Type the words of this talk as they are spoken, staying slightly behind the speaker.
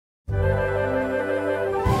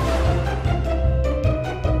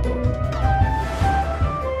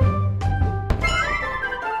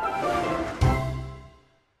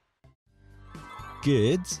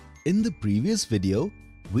Kids, in the previous video,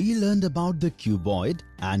 we learned about the cuboid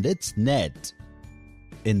and its net.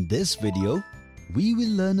 In this video, we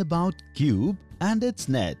will learn about cube and its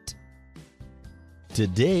net.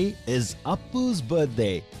 Today is Appu's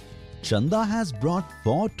birthday. Chanda has brought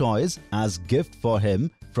 4 toys as gift for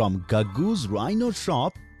him from Gaggu's Rhino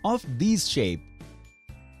shop of these shape.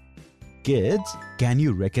 Kids, can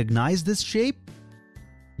you recognize this shape?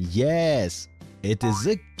 Yes, it is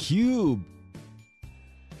a cube.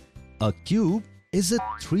 A cube is a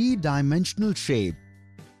 3-dimensional shape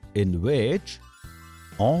in which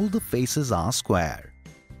all the faces are square.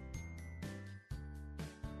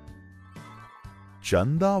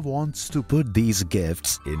 Chanda wants to put these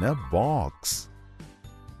gifts in a box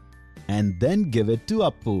and then give it to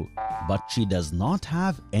Appu, but she does not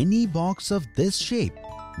have any box of this shape.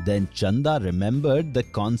 Then Chanda remembered the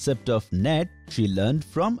concept of net she learned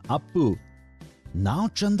from Appu. Now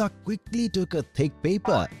Chanda quickly took a thick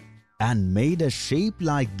paper and made a shape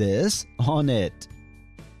like this on it.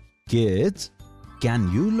 Kids,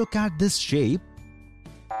 can you look at this shape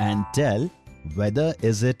and tell whether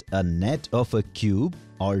is it a net of a cube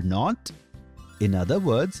or not? In other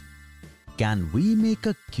words, can we make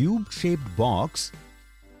a cube-shaped box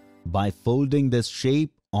by folding this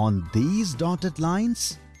shape on these dotted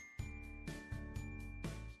lines?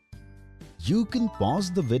 You can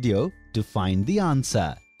pause the video to find the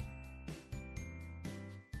answer.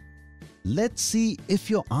 Let's see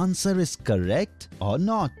if your answer is correct or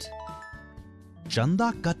not.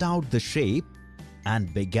 Chanda cut out the shape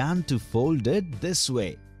and began to fold it this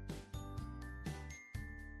way.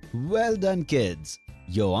 Well done, kids.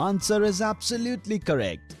 Your answer is absolutely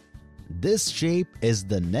correct. This shape is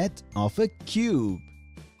the net of a cube.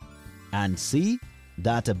 And see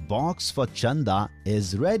that a box for Chanda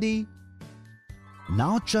is ready.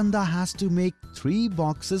 Now Chanda has to make 3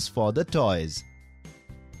 boxes for the toys.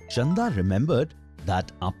 Chanda remembered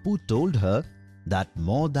that Appu told her that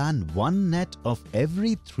more than one net of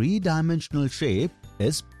every 3-dimensional shape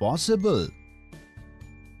is possible.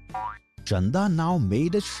 Chanda now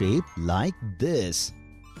made a shape like this.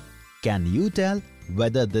 Can you tell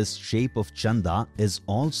whether this shape of Chanda is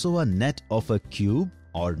also a net of a cube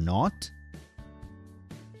or not?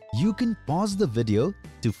 You can pause the video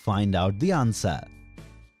to find out the answer.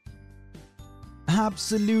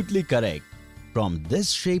 Absolutely correct. From this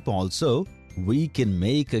shape also, we can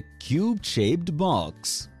make a cube-shaped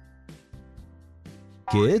box.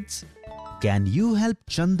 Kids, can you help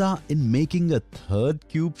Chanda in making a 3rd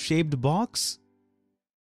cube-shaped box?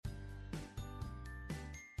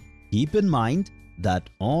 Keep in mind that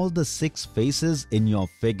all the 6 faces in your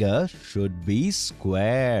figure should be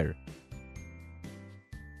square.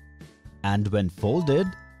 And when folded,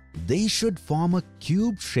 they should form a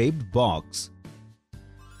cube-shaped box.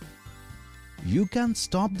 You can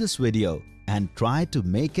stop this video and try to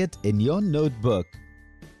make it in your notebook.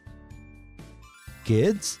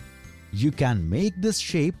 Kids, you can make this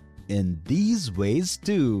shape in these ways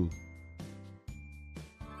too.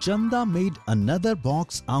 Chanda made another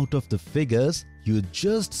box out of the figures you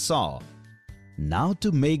just saw. Now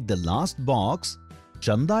to make the last box,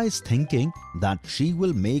 Chanda is thinking that she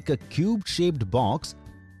will make a cube-shaped box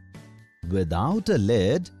without a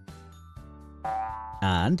lid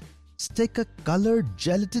and stick a colored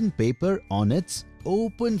gelatin paper on its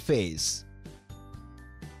open face.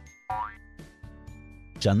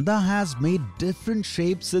 Chanda has made different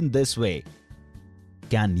shapes in this way.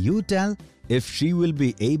 Can you tell if she will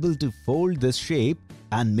be able to fold this shape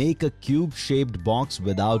and make a cube-shaped box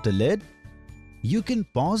without a lid? You can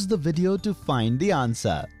pause the video to find the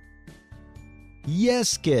answer.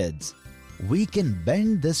 Yes, kids, we can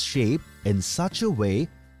bend this shape in such a way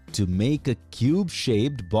to make a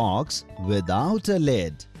cube-shaped box without a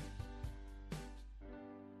lid.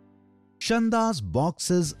 Chanda's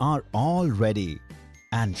boxes are all ready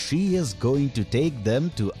and she is going to take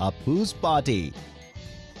them to Appu's party.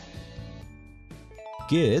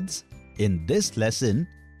 Kids, in this lesson,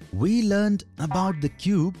 we learned about the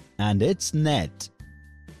cube and its net.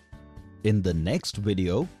 In the next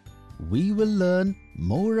video, we will learn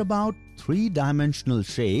more about 3-dimensional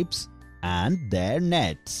shapes and their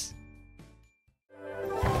nets.